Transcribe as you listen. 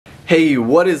Hey,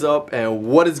 what is up and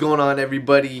what is going on,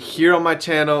 everybody? Here on my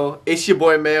channel, it's your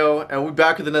boy Mayo, and we're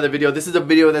back with another video. This is a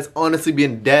video that's honestly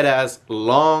been dead ass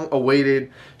long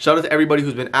awaited. Shout out to everybody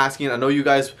who's been asking. I know you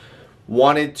guys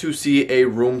wanted to see a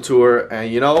room tour,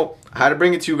 and you know, I had to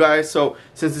bring it to you guys. So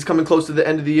since it's coming close to the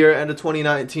end of the year, end of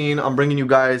 2019, I'm bringing you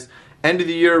guys end of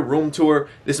the year room tour.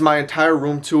 This is my entire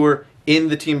room tour in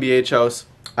the Team BH house.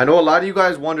 I know a lot of you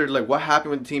guys wondered like what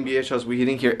happened with the Team BH house. We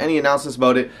didn't hear any announcements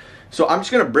about it. So I'm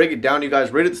just going to break it down to you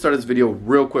guys right at the start of this video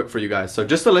real quick for you guys. So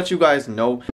just to let you guys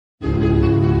know.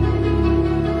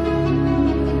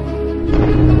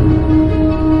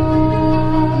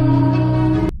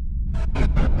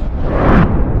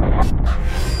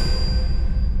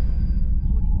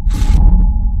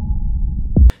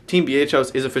 Team BH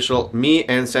house is official. Me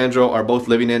and Sandro are both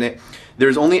living in it.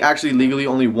 There's only actually legally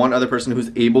only one other person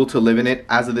who's able to live in it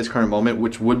as of this current moment,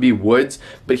 which would be Woods,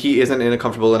 but he isn't in a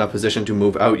comfortable enough position to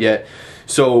move out yet.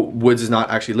 So Woods is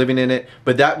not actually living in it.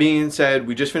 But that being said,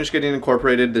 we just finished getting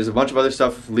incorporated. There's a bunch of other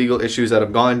stuff, legal issues that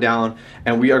have gone down,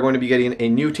 and we are going to be getting a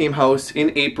new team house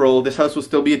in April. This house will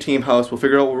still be a team house. We'll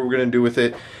figure out what we're going to do with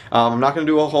it. I'm not going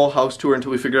to do a whole house tour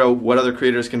until we figure out what other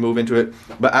creators can move into it.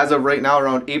 But as of right now,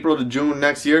 around April to June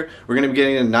next year, we're going to be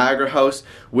getting a Niagara house,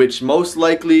 which most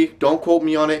likely, don't quote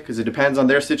me on it because it depends on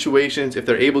their situations, if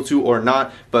they're able to or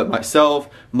not, but myself,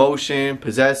 Motion,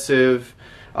 Possessive,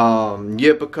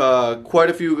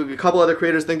 Yipica, a couple other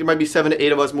creators, think there might be 7 to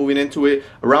 8 of us moving into it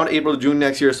around April to June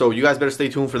next year, so you guys better stay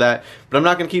tuned for that. But I'm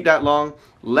not going to keep that long.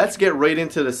 Let's get right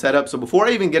into the setup. So before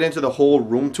I even get into the whole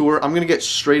room tour, I'm going to get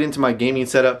straight into my gaming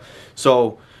setup.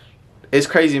 So it's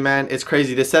crazy, man. It's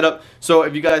crazy, this setup. So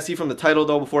if you guys see from the title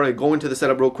though, before I go into the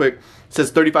setup real quick, it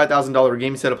says $35,000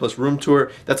 gaming setup plus room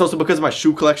tour. That's also because my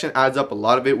shoe collection adds up a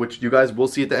lot of it, which you guys will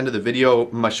see at the end of the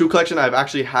video. My shoe collection I've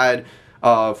actually had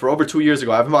for over 2 years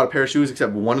ago. I haven't bought a pair of shoes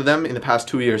except one of them in the past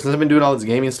 2 years. Since I've been doing all this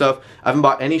gaming stuff, I haven't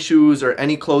bought any shoes or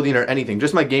any clothing or anything.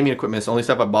 Just my gaming equipment is the only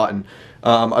stuff I've bought in,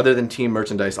 other than team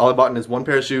merchandise. All I've bought in is one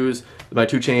pair of shoes, my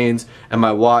 2 chains, and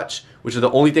my watch, which are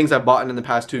the only things I've bought in the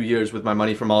past 2 years with my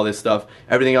money from all this stuff.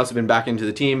 Everything else has been back into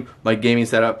the team, my gaming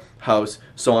setup, house,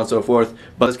 so on and so forth.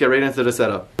 But let's get right into the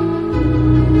setup.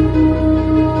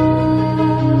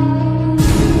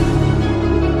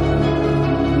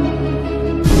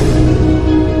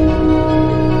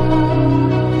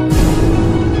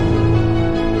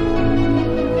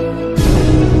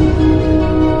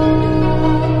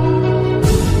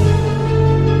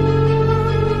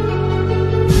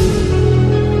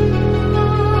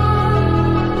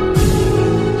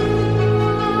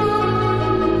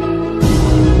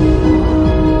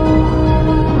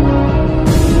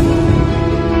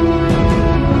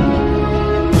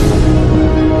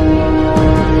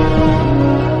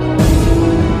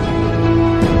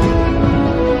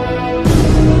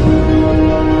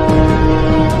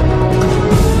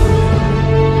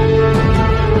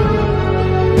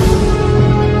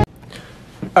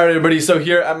 Alright everybody, so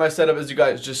here at my setup, as you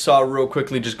guys just saw real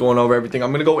quickly, just going over everything.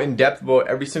 I'm going to go in depth about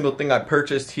every single thing I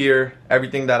purchased here,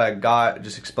 everything that I got,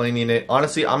 just explaining it.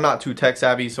 Honestly, I'm not too tech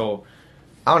savvy, so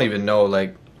I don't even know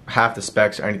like half the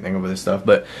specs or anything over this stuff,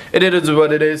 but it is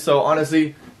what it is. So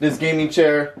honestly, this gaming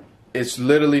chair, it's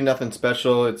literally nothing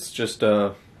special. It's just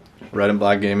a red and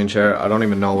black gaming chair. I don't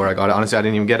even know where I got it. Honestly, I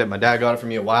didn't even get it. My dad got it for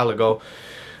me a while ago,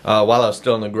 while I was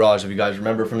still in the garage, if you guys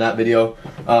remember from that video.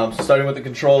 So starting with the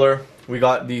controller, we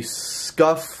got the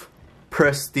Scuff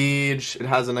Prestige. It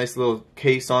has a nice little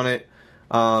case on it.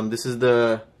 This is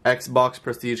the Xbox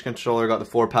Prestige controller. Got the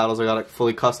 4 paddles. I got it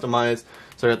fully customized.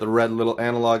 So I got the red little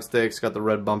analog sticks. Got the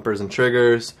red bumpers and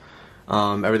triggers.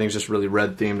 Everything's just really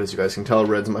red themed, as you guys can tell.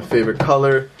 Red's my favorite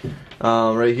color.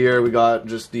 Right here we got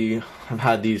just the, I've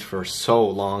had these for so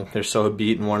long. They're so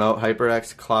beat and worn out.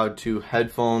 HyperX Cloud 2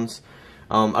 headphones.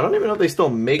 I don't even know if they still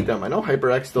make them. I know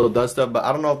HyperX still does stuff, but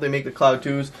I don't know if they make the Cloud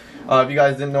 2s. If you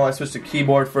guys didn't know, I switched to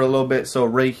keyboard for a little bit. So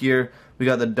right here, we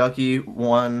got the Ducky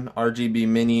 1 RGB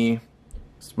Mini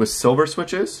with silver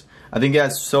switches. I think it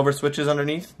has silver switches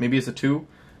underneath. Maybe it's a 2.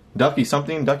 Ducky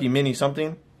something, Ducky Mini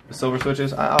something. The silver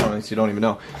switches. I honestly don't even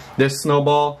know. This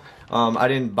Snowball, I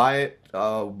didn't buy it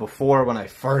before when I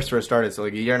first started. So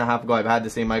like a year and a half ago, I've had the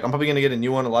same mic. I'm probably going to get a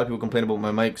new one. A lot of people complain about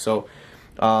my mic, so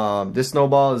this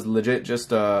Snowball is legit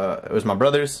just it was my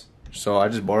brother's, so I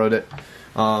just borrowed it.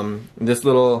 This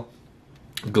little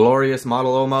Glorious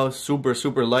Model O mouse,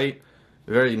 super light,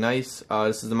 very nice.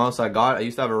 This is the mouse I got. I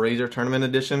used to have a Razer Tournament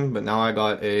Edition, but now I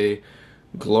got a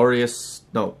Glorious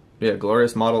Model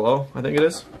O, I think it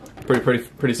is.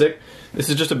 Pretty sick. This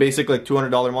is just a basic like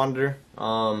 $200 monitor,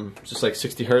 just like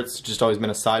 60 Hertz, just always been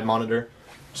a side monitor.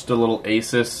 Just a little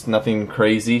Asus, nothing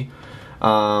crazy.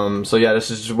 So yeah,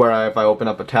 this is just where if I open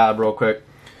up a tab real quick,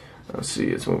 let's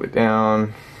see, let's move it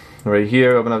down right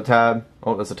here, open up a tab.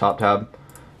 Oh, that's the top tab.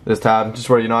 This tab, just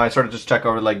where, you know, I sort of just check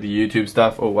over like the YouTube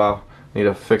stuff. Oh wow, need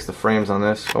to fix the frames on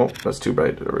this. Oh, that's too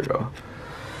bright. There we go.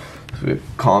 So it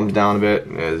calms down a bit.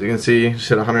 As you can see, just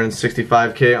hit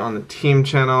 165K on the team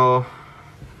channel.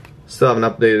 Still haven't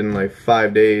updated in like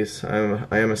 5 days.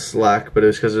 I am a slack, but it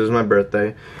was because it was my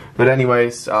birthday. But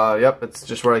anyways, yep, it's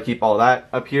just where I keep all that.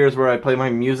 Up here is where I play my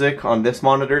music on this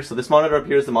monitor. So this monitor up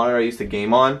here is the monitor I used to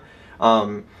game on.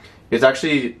 It's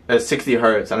actually at 60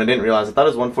 hertz, and I didn't realize. I thought it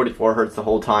was 144 hertz the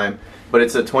whole time. But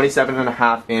it's a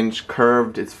 27.5-inch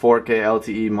curved, it's 4K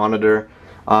LTE monitor.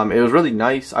 It was really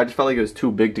nice. I just felt like it was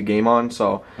too big to game on,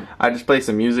 so I just play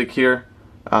some music here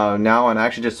now, and I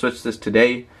actually just switched this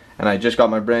today, and I just got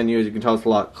my brand new. As you can tell, it's a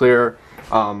lot clearer.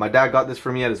 My dad got this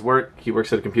for me at his work. He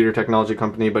works at a computer technology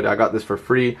company, but I got this for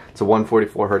free. It's a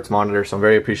 144 hertz monitor, so I'm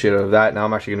very appreciative of that. Now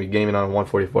I'm actually going to be gaming on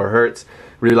 144 hertz.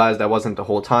 Realized I wasn't the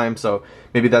whole time, so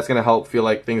maybe that's going to help feel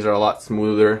like things are a lot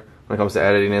smoother when it comes to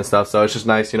editing and stuff. So it's just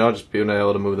nice, you know, just being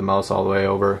able to move the mouse all the way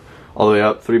over, all the way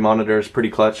up. 3 monitors, pretty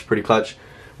clutch, pretty clutch.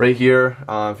 Right here,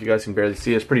 if you guys can barely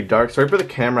see, it's pretty dark. Sorry for the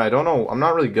camera. I don't know. I'm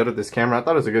not really good at this camera. I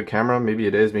thought it was a good camera. Maybe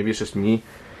it is. Maybe it's just me.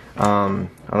 I don't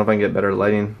know if I can get better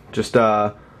lighting. Just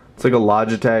it's like a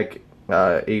Logitech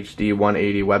HD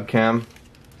 180 webcam.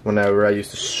 Whenever I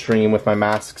used to stream with my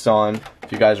masks on.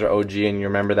 If you guys are OG and you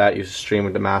remember that, I used to stream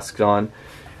with the masks on.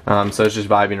 So it's just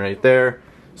vibing right there.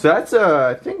 So that's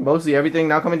I think mostly everything.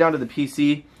 Now coming down to the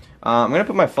PC. I'm gonna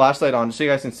put my flashlight on just so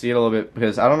you guys can see it a little bit,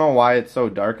 because I don't know why it's so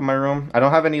dark in my room. I don't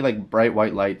have any like bright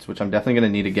white lights, which I'm definitely gonna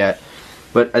need to get.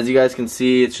 But as you guys can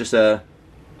see, it's just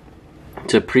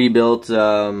it's a pre-built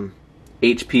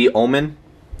HP Omen.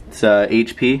 It's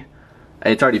HP.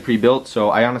 It's already pre-built, so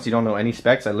I honestly don't know any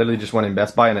specs. I literally just went in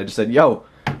Best Buy and I just said, "Yo,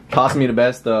 toss me the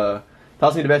best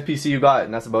PC you got,"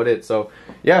 and that's about it. So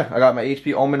yeah, I got my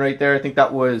HP Omen right there. I think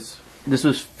this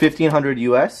was 1,500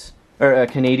 US or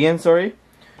Canadian, sorry.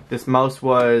 This mouse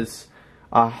was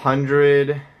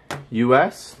 100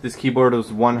 US. This keyboard was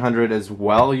 100 as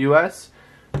well US.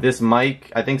 This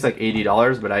mic, I think it's like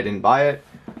 $80, but I didn't buy it.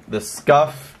 The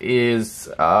scuff is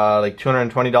like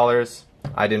 $220.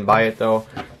 I didn't buy it though.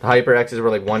 The HyperXs were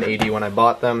like $180 when I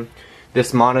bought them.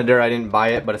 This monitor, I didn't buy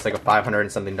it, but it's like a $500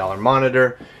 and something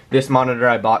monitor. This monitor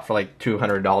I bought for like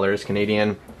 $200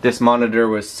 Canadian. This monitor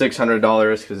was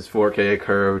 $600 because it's 4K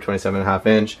curved, 27.5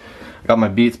 inch. I got my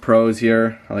Beats Pros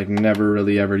here. I like never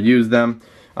really ever use them.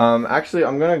 Actually,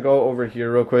 I'm gonna go over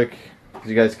here real quick, as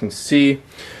you guys can see.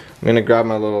 I'm gonna grab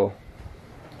my little,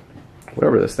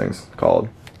 whatever this thing's called.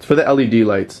 It's for the LED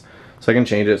lights. So I can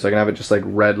change it, so I can have it just like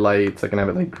red lights, I can have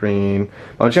it like green.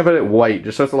 I'm just gonna put it white,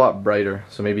 just so it's a lot brighter,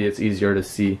 so maybe it's easier to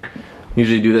see.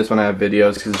 Usually do this when I have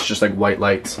videos, because it's just like white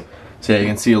lights. So yeah, you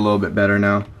can see a little bit better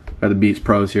now. Got the Beats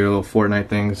Pros here, little Fortnite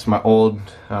things. My old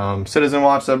Citizen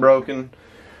watch that broken.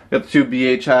 Got the 2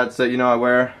 BH hats that, you know, I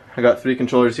wear. I got 3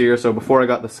 controllers here. So before I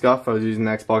got the Scuff, I was using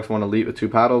the Xbox One Elite with 2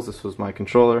 paddles. This was my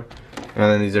controller. And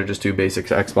then these are just 2 basic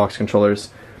Xbox controllers.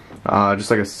 Just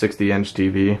like a 60-inch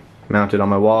TV mounted on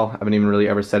my wall. I haven't even really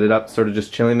ever set it up. Sort of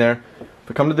just chilling there. If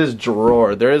I come to this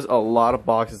drawer, there is a lot of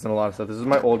boxes and a lot of stuff. This is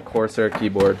my old Corsair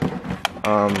keyboard.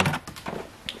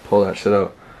 Pull that shit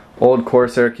out. Old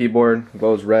Corsair keyboard,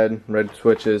 glows red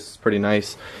switches, it's pretty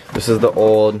nice. This is the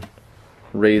old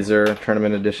Razer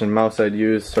Tournament Edition mouse I'd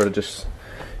use, sort of just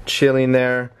chilling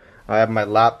there. I have my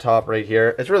laptop right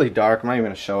here. It's really dark, I'm not even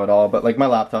gonna show it all, but like my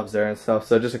laptop's there and stuff,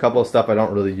 so just a couple of stuff I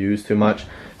don't really use too much.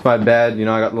 It's my bed, you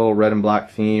know, I got a little red and black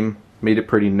theme, made it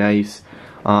pretty nice.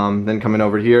 Then coming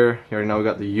over here, you already know we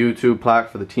got the YouTube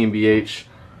plaque for the Team BH.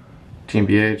 Team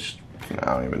BH,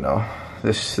 I don't even know.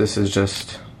 This is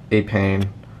just a pain.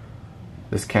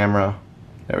 This camera,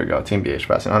 there we go, Team BH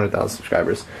passing 100,000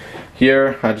 subscribers.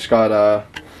 Here, I just got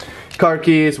car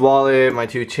keys, wallet, my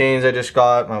 2 chains I just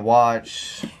got, my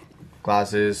watch,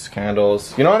 glasses,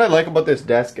 candles. You know what I like about this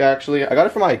desk actually? I got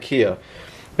it from IKEA.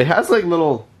 It has like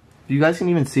little, you guys can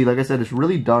even see, like I said, it's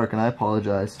really dark and I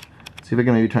apologize. See if I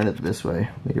can maybe turn it this way,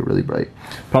 make it really bright.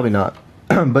 Probably not.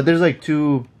 But there's like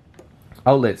 2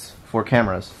 outlets for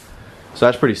cameras. So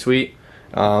that's pretty sweet.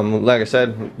 Like I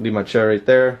said, leave my chair right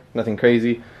there, nothing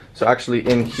crazy. So actually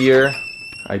in here,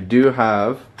 I do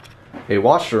have a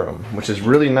washroom, which is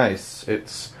really nice.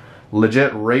 It's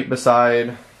legit right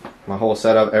beside my whole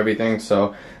setup, everything.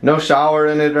 So no shower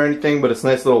in it or anything, but it's a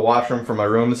nice little washroom for my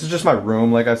room. This is just my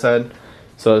room, like I said.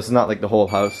 So it's not like the whole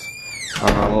house.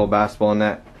 A little basketball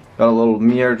net. Got a little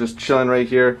mirror just chilling right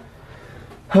here.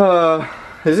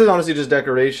 this is honestly just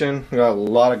decoration. I got a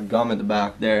lot of gum at the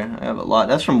back there. I have a lot.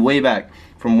 That's from way back.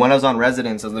 From when I was on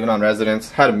residence. I was living on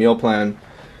residence. Had a meal plan.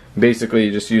 Basically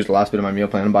just used the last bit of my meal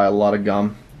plan to buy a lot of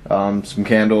gum. Some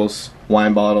candles,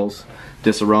 wine bottles,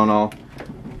 Disaronno,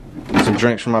 some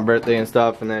drinks for my birthday and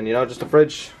stuff. And then, you know, just a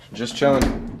fridge. Just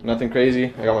chilling. Nothing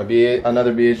crazy. I got my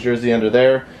another BH jersey under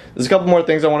there. There's a couple more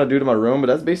things I want to do to my room, but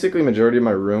that's basically majority of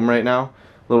my room right now.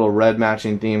 Little red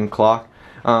matching theme clock.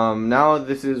 Now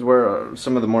this is where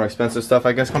some of the more expensive stuff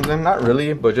I guess comes in. Not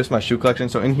really, but just my shoe collection.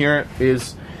 So in here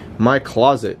is my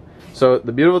closet. So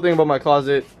the beautiful thing about my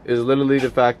closet is literally the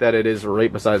fact that it is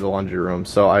right beside the laundry room.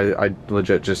 So I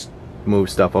legit just move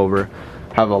stuff over.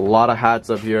 Have a lot of hats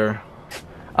up here.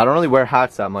 I don't really wear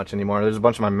hats that much anymore. There's a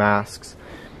bunch of my masks.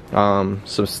 Some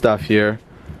stuff here.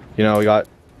 You know, we got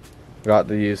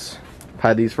these.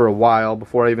 Had these for a while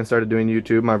before I even started doing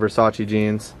YouTube. My Versace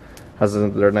jeans.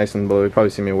 They're nice and blue. You probably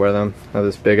see me wear them. I have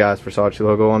this big ass Versace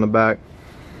logo on the back.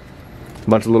 A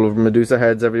bunch of little Medusa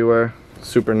heads everywhere.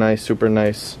 Super nice, super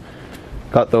nice.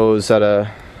 Got those at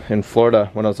in Florida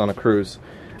when I was on a cruise.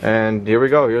 And here we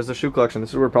go. Here's the shoe collection.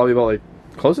 This is where probably about like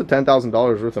close to $10,000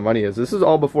 worth of money is. This is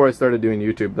all before I started doing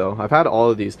YouTube though. I've had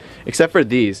all of these except for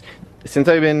these. Since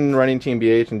I've been running Team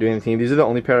BH and doing the team, these are the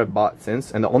only pair I've bought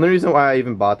since. And the only reason why I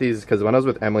even bought these is because when I was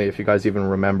with Emily, if you guys even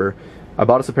remember, I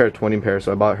bought us a pair of twinning pairs,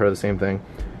 so I bought her the same thing.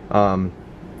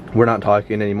 We're not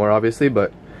talking anymore, obviously,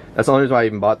 but that's the only reason why I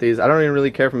even bought these. I don't even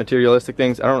really care for materialistic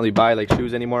things. I don't really buy like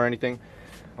shoes anymore or anything.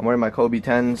 I'm wearing my Kobe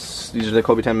 10s. These are the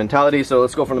Kobe 10 mentality, so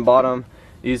let's go from the bottom.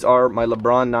 These are my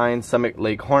LeBron 9 Summit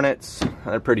Lake Hornets.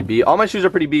 They're pretty beat. All my shoes are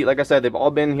pretty beat. Like I said, they've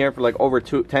all been here for like over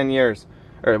 10 years.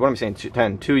 Or what am I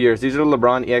saying? 2 years. These are the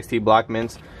LeBron EXT Black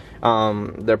Mints.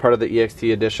 They're part of the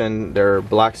EXT edition. They're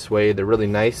black suede. They're really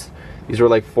nice. These were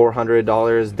like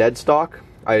 $400 dead stock.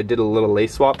 I did a little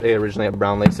lace swap. They originally have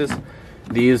brown laces.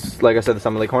 These, like I said, the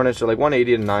Summit Lake Hornets are like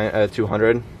 180 to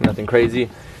 200. Nothing crazy.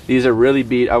 These are really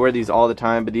beat. I wear these all the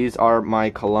time, but these are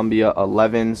my Columbia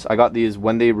 11s. I got these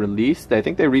when they released. I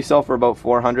think they resell for about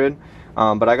 400,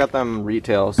 but I got them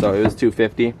retail, so it was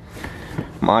 250.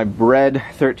 My Bread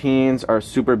 13s are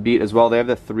super beat as well. They have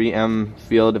the 3M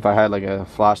field. If I had like a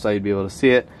flashlight, you'd be able to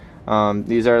see it.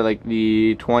 These are like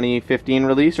the 2015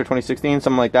 release or 2016,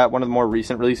 something like that. One of the more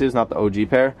recent releases, not the OG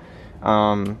pair.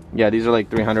 Yeah, these are like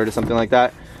 300 or something like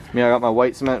that. I mean, I got my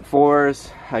white cement 4s.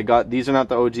 These are not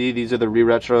the OG. These are the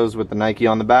re-retros with the Nike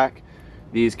on the back.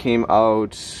 These came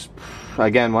out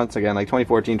once again, like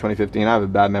 2014, 2015. I have a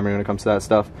bad memory when it comes to that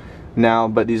stuff now,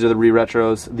 but these are the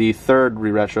re-retros, the third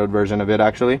re-retroed version of it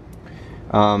actually,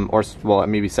 or well,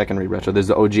 maybe second re-retro. There's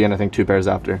the OG and I think 2 pairs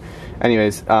after.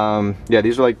 Anyways, yeah,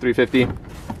 these are like 350.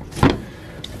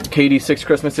 KD6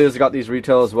 Christmases, I got these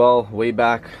retail as well, way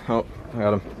back. Oh, I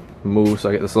gotta move so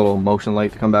I get this little motion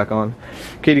light to come back on.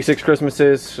 KD6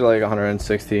 Christmases, like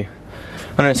 160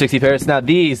 pairs. Now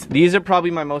these are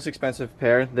probably my most expensive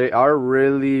pair. They are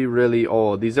really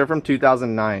old. These are from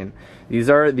 2009. These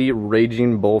are the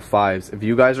Raging Bull 5s. If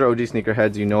you guys are OG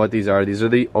sneakerheads, you know what these are. These are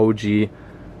the OG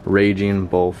Raging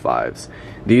Bull 5s.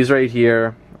 These right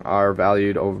here are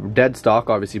valued over dead stock,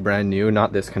 obviously brand new,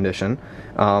 not this condition,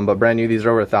 but brand new. These are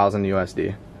over 1,000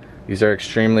 USD. These are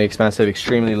extremely expensive,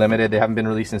 extremely limited. They haven't been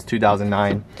released since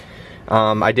 2009.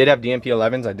 I did have DMP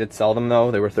 11s. I did sell them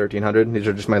though. They were 1,300. These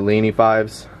are just my Laney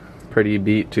 5s. Pretty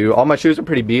beat too. All my shoes are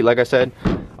pretty beat. Like I said,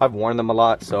 I've worn them a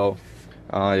lot, so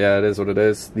yeah, it is what it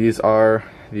is. These are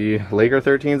the Laker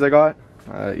 13s I got.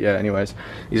 Yeah, anyways,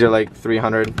 these are like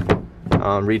 300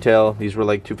 retail. These were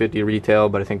like 250 retail,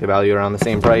 but I think they value around the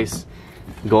same price.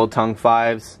 Gold Tongue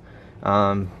 5s.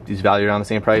 These value around the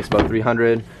same price, about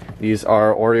 300. These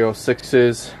are Oreo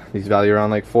 6s. These value around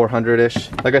like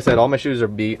 400-ish. Like I said, all my shoes are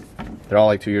beat. They're all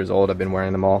like 2 years old. I've been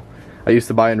wearing them all. I used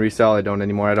to buy and resell. I don't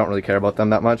anymore. I don't really care about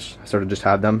them that much. I sort of just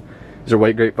have them. These are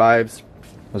White Grape 5s.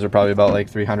 Those are probably about like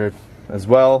 300 as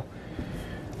well.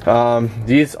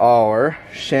 These are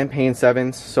Champagne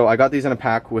 7s. So I got these in a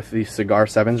pack with the Cigar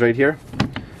 7s right here.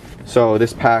 So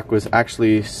this pack was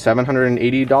actually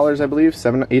 $780, I believe,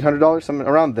 $800, something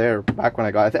around there back when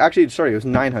I got it. Actually, sorry, it was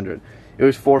 $900. It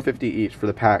was $450 each for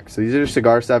the pack. So these are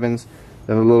Cigar 7s.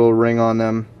 They have a little ring on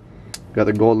them. Got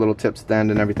the gold little tip stand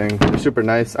and everything. They're super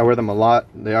nice. I wear them a lot.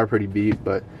 They are pretty beat,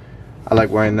 but I like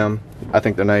wearing them. I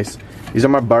think they're nice. These are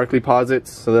my Barkley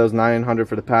posits. So that was $900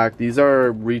 for the pack. These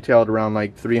are retailed around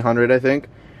like $300, I think.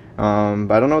 But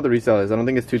I don't know what the resale is. I don't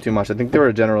think it's too much. I think they were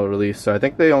a general release, so I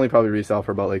think they only probably resell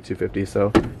for about like $250.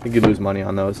 So I think you lose money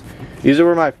on those. These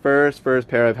were my first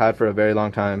pair I've had for a very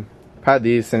long time. I've had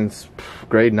these since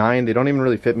grade 9. They don't even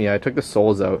really fit me. I took the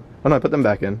soles out. Oh no, I put them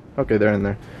back in. Okay, they're in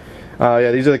there.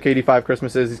 Yeah, these are the KD5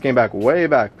 Christmases. These came back way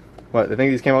back. what, I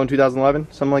think these came out in 2011,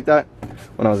 something like that,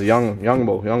 when I was a young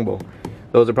bull.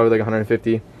 Those are probably like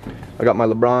 150. I got my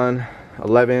LeBron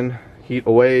 11 Heat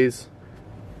Aways.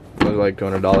 Those are like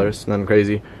 $200, nothing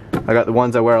crazy. I got the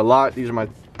ones I wear a lot. These are my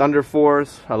Thunder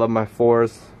 4s. I love my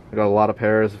 4s. I got a lot of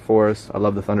pairs of 4s. I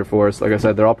love the Thunder 4s. Like I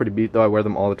said, they're all pretty beat though. I wear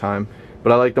them all the time,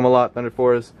 but I like them a lot. Thunder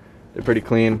 4s. They're pretty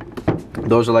clean.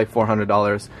 Those are like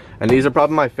 $400, and these are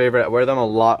probably my favorite. I wear them a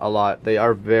lot. They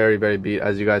are very, very beat,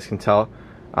 as you guys can tell.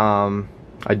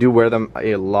 I do wear them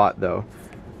a lot though.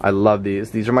 I love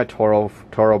these. These are my Toro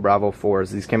Bravo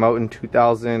 4s. These came out in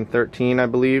 2013, I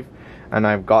believe, and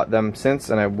I've got them since,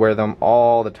 and I wear them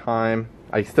all the time.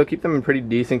 I still keep them in pretty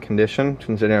decent condition,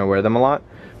 considering I wear them a lot,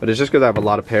 but it's just because I have a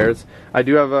lot of pairs. I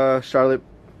do have a Charlotte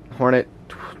Hornet,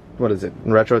 what is it,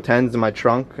 retro 10s in my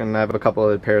trunk, and I have a couple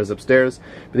other pairs upstairs,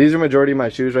 but these are majority of my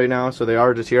shoes right now, so they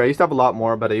are just here. I used to have a lot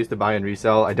more, but I used to buy and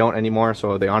resell. I don't anymore,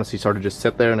 so they honestly sort of just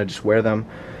sit there and I just wear them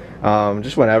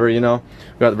just whenever, you know.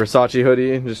 We got the Versace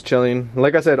hoodie, just chilling.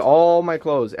 Like I said, all my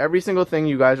clothes, every single thing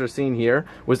you guys are seeing here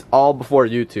was all before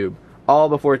YouTube, all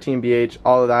before Team BH,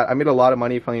 all of that. I made a lot of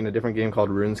money playing a different game called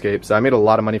RuneScape, so I made a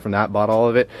lot of money from that, bought all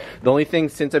of it. The only thing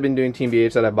since I've been doing Team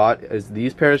BH that I bought is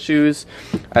these pair of shoes,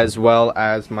 as well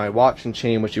as my watch and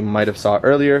chain, which you might have saw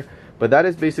earlier. But that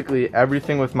is basically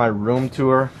everything with my room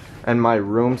tour and my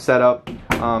room setup.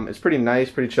 It's pretty nice,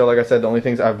 pretty chill. Like I said, the only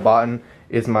things I've bought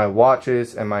is my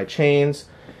watches and my chains.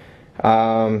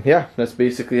 Yeah, that's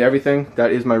basically everything.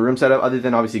 That is my room setup, other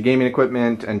than obviously gaming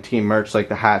equipment and team merch like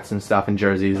the hats and stuff and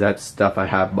jerseys. That's stuff I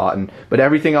have bought. But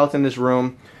everything else in this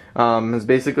room has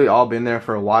basically all been there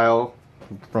for a while,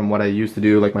 from what I used to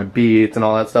do, like my beats and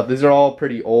all that stuff. These are all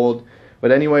pretty old.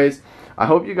 But anyways, I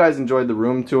hope you guys enjoyed the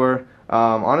room tour.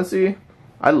 Honestly,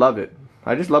 I love it.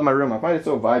 I just love my room. I find it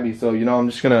so vibey. So, you know, I'm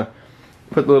just gonna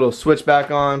put the little switch back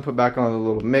on, put back on the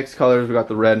little mixed colors. We got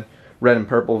the red and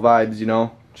purple vibes, you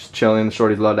know, just chilling. The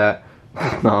shorties love that.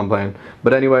 No, I'm playing.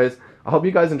 But anyways, I hope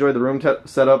you guys enjoyed the room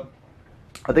setup.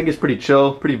 I think it's pretty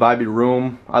chill, pretty vibey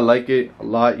room. I like it a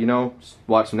lot, you know. Just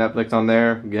watch some Netflix on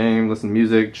there, game, listen to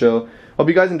music, chill. Hope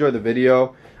you guys enjoyed the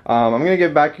video. I'm gonna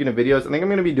get back into videos. I think I'm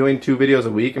gonna be doing 2 videos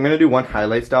a week. I'm gonna do 1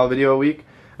 highlight style video a week,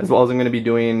 as well as I'm going to be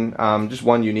doing just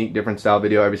 1 unique different style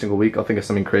video every single week. I'll think of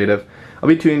something creative. I'll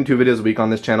be doing 2 videos a week on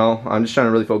this channel. I'm just trying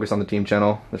to really focus on the team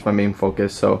channel. That's my main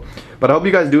focus. So, but I hope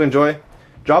you guys do enjoy.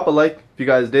 Drop a like if you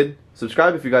guys did.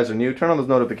 Subscribe if you guys are new. Turn on those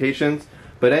notifications.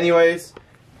 But anyways,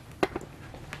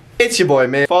 it's your boy,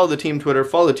 man. Follow the team Twitter.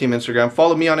 Follow the team Instagram.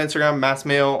 Follow me on Instagram,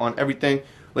 BH-Mayo on everything.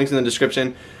 Links in the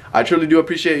description. I truly do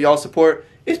appreciate y'all's support.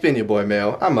 It's been your boy,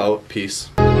 Mayo. I'm out.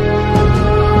 Peace.